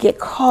and I get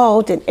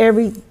called in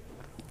every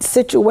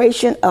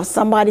situation of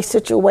somebody's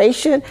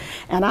situation,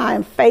 and I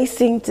am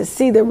facing to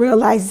see the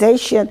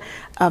realization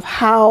of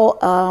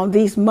how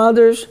these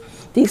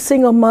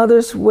single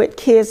mothers with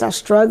kids are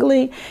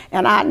struggling.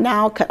 And I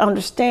now can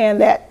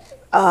understand that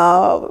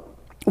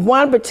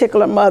one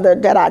particular mother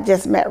that I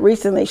just met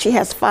recently, she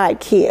has 5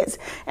 kids.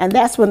 And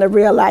that's when the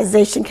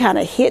realization kind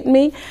of hit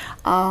me.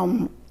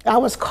 I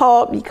was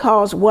called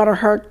because one of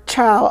her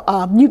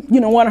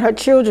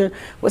children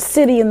was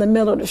sitting in the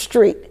middle of the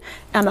street.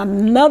 And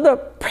another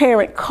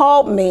parent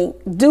called me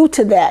due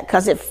to that,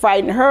 because it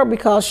frightened her,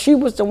 because she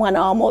was the one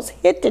that almost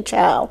hit the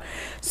child.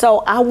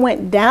 So I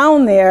went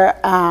down there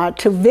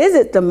to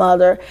visit the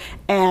mother,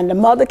 and the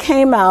mother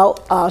came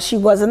out. She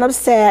wasn't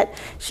upset.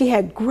 She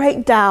had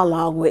great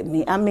dialogue with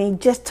me. I mean,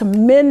 just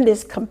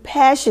tremendous,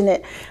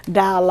 compassionate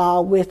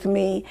dialogue with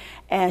me.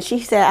 And she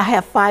said, I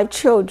have 5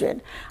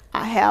 children.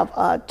 I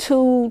have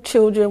 2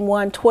 children,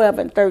 one 12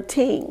 and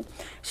 13.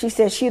 She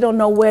said she don't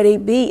know where they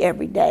be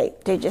every day.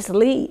 They just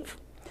leave.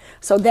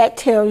 So that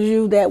tells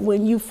you that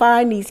when you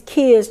find these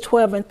kids,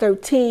 12 and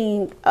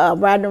 13,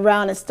 riding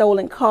around in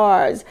stolen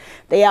cars,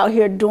 they out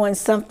here doing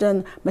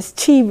something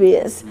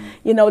mischievous.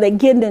 They're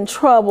getting in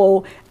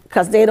trouble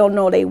because they don't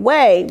know their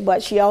way.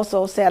 But she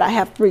also said, I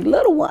have 3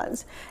 little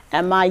ones.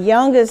 And my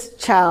youngest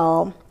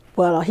child,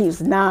 well, he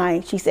was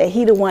 9. She said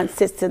he the one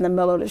sits in the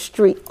middle of the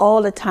street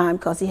all the time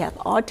because he has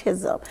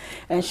autism.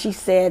 And she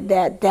said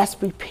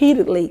that's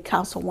repeatedly,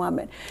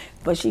 Councilwoman.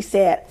 But she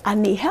said, I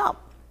need help.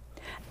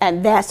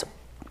 And that's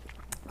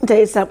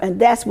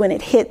when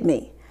it hit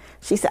me.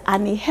 She said, I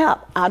need help.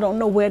 I don't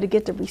know where to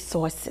get the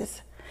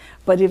resources.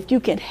 But if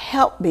you can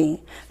help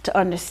me to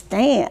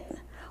understand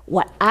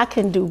what I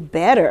can do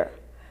better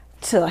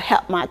to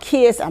help my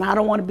kids, and I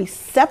don't want to be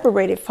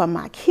separated from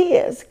my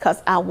kids,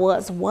 because I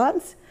was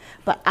once,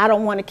 but I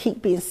don't want to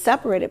keep being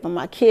separated from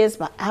my kids,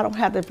 but I don't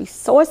have the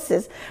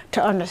resources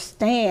to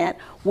understand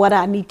what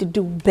I need to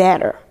do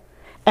better.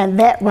 And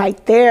that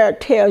right there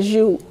tells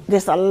you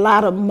there's a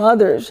lot of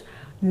mothers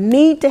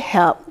need to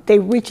help. They're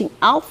reaching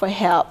out for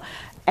help.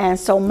 And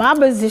so my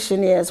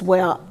position is,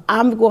 well,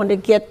 I'm going to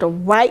get the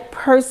right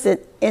person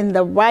in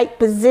the right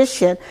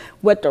position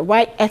with the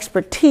right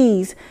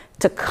expertise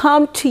to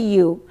come to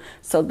you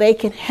so they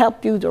can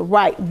help you the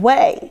right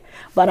way.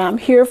 But I'm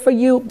here for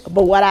you.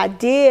 But what I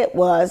did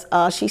was,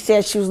 she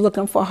said she was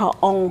looking for her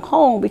own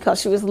home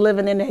because she was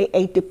living in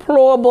a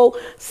deplorable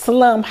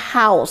slum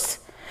house.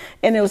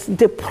 And it was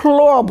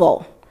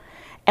deplorable.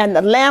 And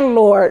the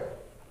landlord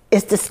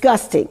is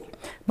disgusting.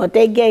 But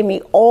they gave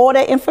me all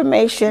that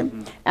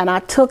information, and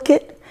I took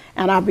it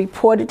and I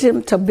reported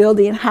them to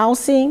Building and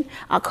Housing.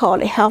 I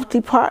called the health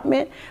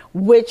department,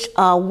 which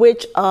the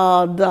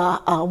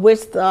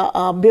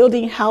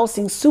Building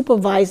Housing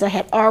supervisor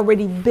had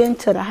already been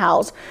to the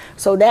house.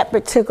 So that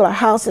particular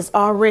house is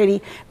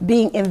already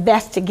being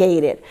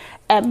investigated.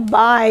 And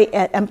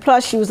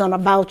plus she was on a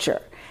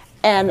voucher.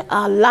 And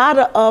a lot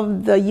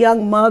of the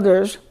young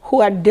mothers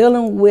who are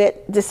dealing with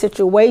the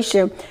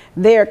situation,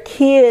 their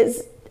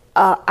kids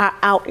are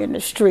out in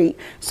the street.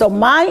 So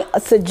my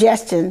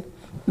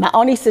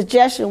only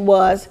suggestion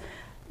was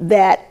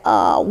that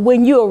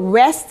when you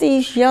arrest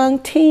these young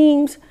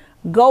teens,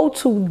 go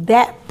to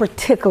that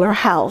particular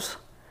house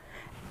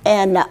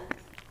and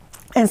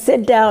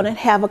sit down and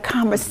have a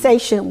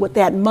conversation with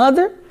that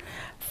mother.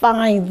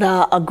 Find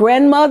a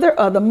grandmother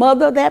or the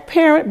mother of that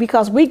parent,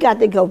 because we got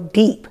to go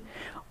deep.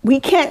 We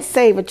can't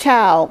save a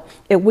child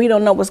if we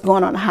don't know what's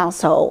going on in the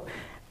household.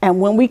 And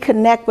when we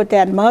connect with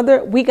that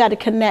mother, we got to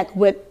connect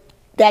with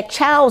that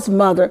child's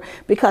mother,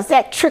 because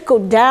that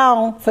trickled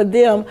down for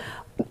them,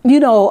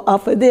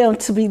 for them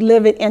to be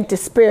living in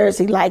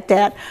disparity like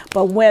that.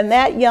 But when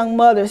that young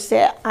mother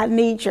said, I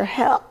need your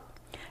help,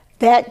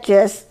 that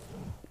just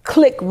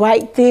clicked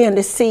right then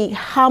to see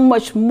how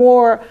much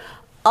more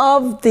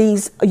of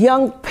these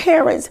young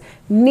parents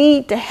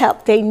need the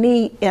help they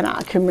need in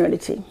our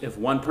community. If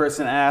one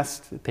person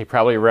asked, they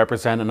probably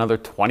represent another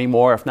 20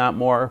 more, if not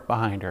more,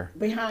 behind her.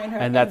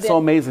 And that's so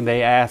amazing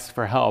they ask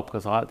for help,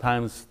 because a lot of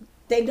times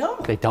they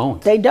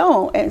don't. They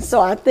don't. And so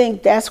I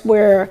think that's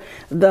where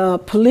the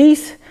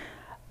police,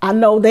 I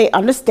know they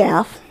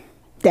understaffed.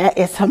 That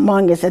is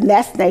humongous, and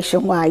that's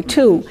nationwide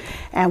too.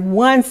 And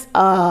once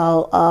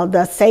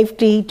the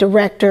safety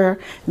director,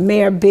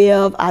 Mayor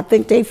Bill, I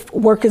think they're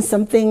working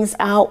some things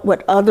out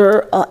with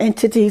other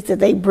entities that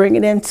they bring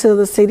it into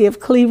the city of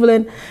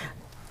Cleveland,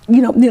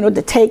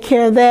 to take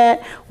care of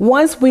that.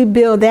 Once we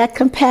build that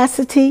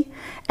capacity,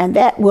 and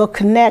that will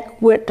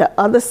connect with the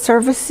other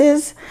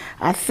services,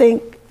 I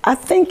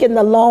think in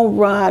the long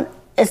run,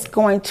 it's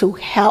going to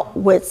help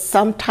with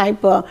some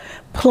type of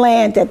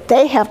plan that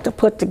they have to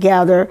put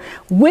together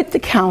with the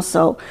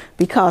council,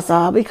 because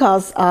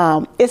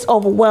it's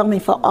overwhelming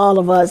for all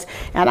of us.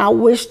 And I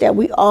wish that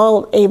we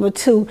all able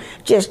to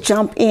just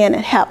jump in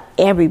and help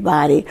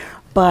everybody.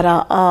 But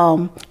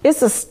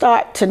it's a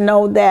start to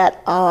know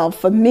that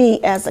for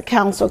me as a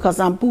council, because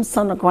I'm boots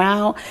on the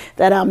ground,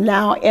 that I'm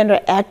now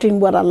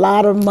interacting with a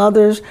lot of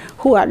mothers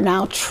who are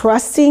now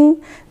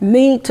trusting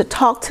me to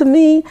talk to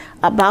me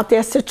about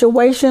their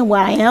situation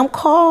when I am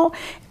called.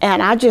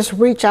 And I just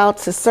reach out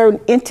to certain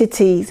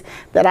entities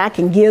that I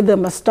can give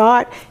them a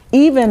start.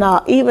 Even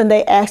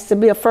they asked to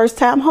be a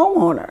first-time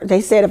homeowner. They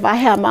said if I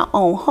have my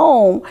own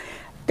home,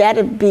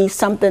 that'd be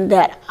something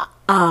that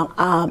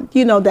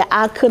that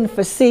I couldn't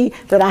foresee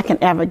that I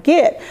can ever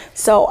get.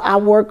 So I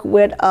work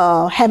with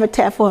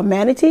Habitat for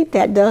Humanity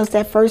that does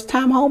that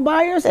first-time home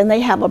buyers, and they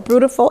have a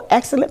beautiful,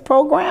 excellent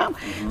program.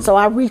 So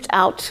I reached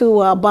out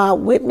to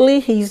Bob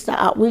Whitley. He's the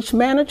outreach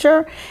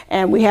manager,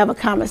 and we have a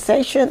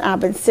conversation. I've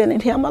been sending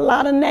him a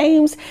lot of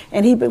names,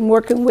 and he's been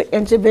working with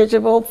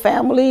individual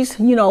families,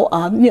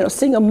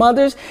 single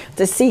mothers,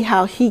 to see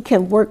how he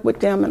can work with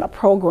them in a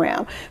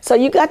program. So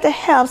you got to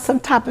have some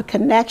type of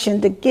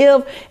connection to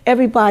give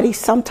everybody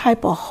some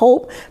type of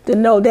hope, to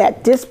know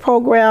that this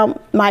program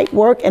might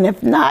work, and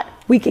if not,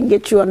 we can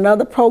get you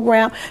another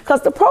program,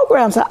 because the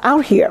programs are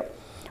out here.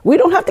 We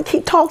don't have to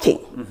keep talking.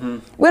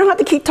 We don't have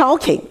to keep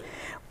talking.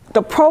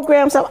 The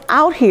programs are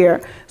out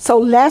here, so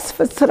let's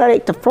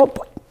facilitate the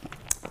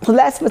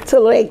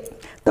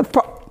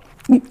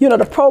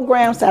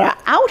programs that are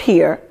out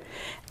here,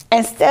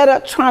 instead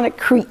of trying to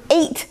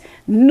create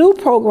new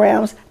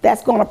programs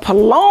that's going to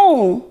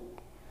prolong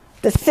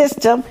the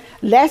system.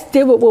 Let's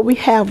deal with what we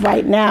have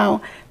right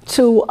now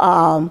to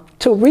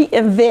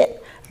reinvent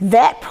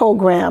that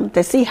program,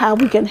 to see how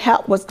we can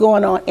help what's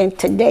going on in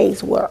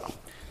today's world.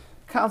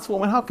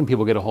 Councilwoman, how can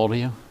people get a hold of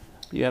you?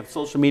 You have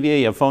social media,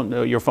 you have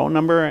your phone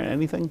number,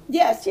 anything?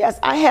 Yes.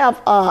 I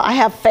have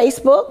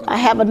Facebook. I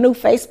have a new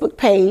Facebook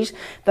page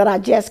that I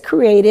just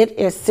created.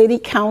 It's City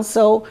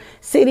Council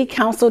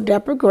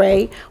Deborah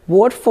Gray,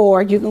 Ward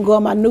 4. You can go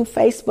on my new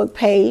Facebook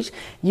page.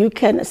 You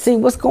can see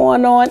what's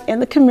going on in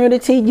the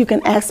community. You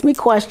can ask me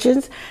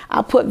questions.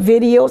 I put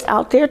videos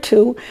out there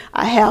too.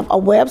 I have a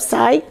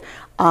website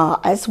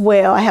as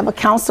well. I have a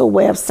council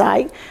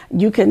website.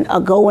 You can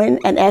go in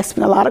and ask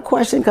me a lot of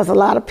questions, because a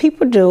lot of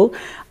people do.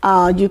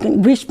 You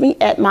can reach me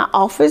at my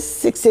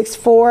office,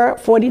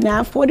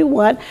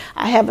 664-4941.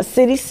 I have a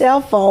city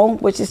cell phone,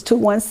 which is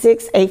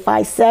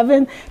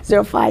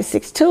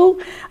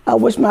 216-857-0562,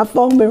 which my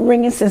phone been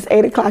ringing since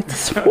 8 o'clock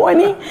this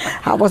morning.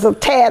 I was a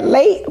tad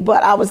late,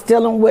 but I was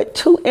dealing with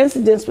 2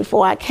 incidents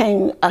before I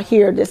came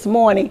here this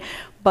morning.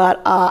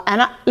 But,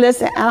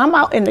 listen, I'm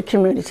out in the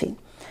community.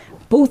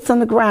 Boots on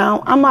the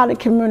ground. I'm out in the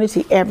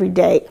community every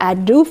day. I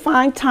do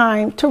find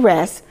time to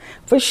rest,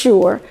 for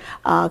sure,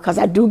 because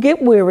I do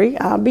get weary,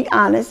 I'll be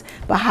honest.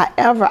 But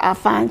however, I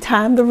find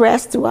time to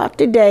rest throughout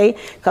the day,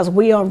 because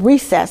we on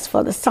recess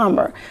for the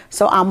summer.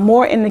 So I'm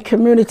more in the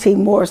community,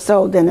 more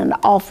so than in the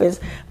office.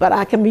 But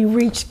I can be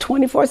reached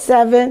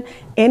 24/7,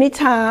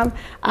 anytime.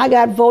 I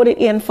got voted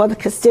in for the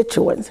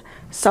constituents.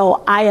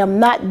 So I am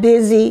not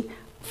busy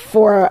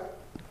for,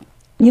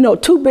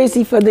 too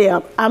busy for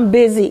them. I'm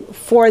busy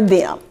for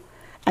them.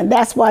 And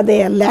that's why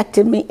they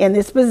elected me in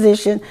this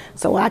position,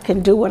 so I can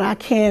do what I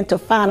can to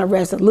find a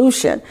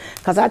resolution.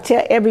 Because I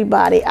tell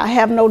everybody, I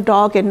have no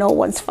dog in no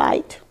one's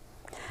fight.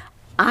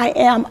 I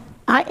am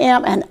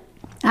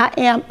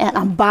an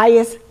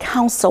unbiased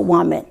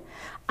councilwoman.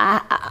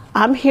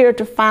 I'm here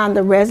to find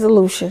the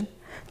resolution,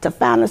 to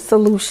find a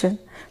solution,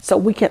 so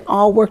we can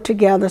all work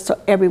together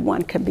so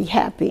everyone can be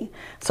happy.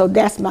 So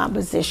that's my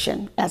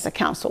position as a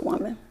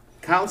councilwoman.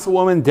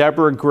 Councilwoman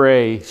Deborah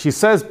Gray. She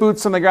says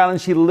boots on the ground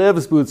and she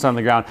lives boots on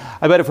the ground.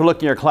 I bet if we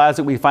look in your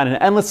closet, we find an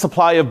endless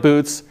supply of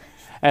boots.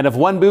 And if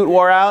one boot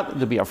wore out,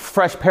 there'd be a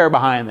fresh pair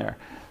behind there.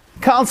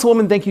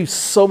 Councilwoman, thank you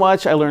so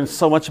much. I learned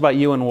so much about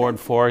you in Ward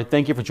 4.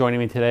 Thank you for joining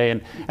me today.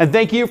 And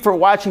thank you for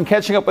watching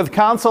Catching Up with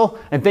Council.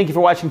 And thank you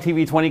for watching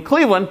TV 20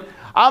 Cleveland.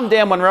 I'm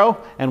Dan Monroe,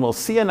 and we'll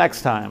see you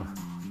next time.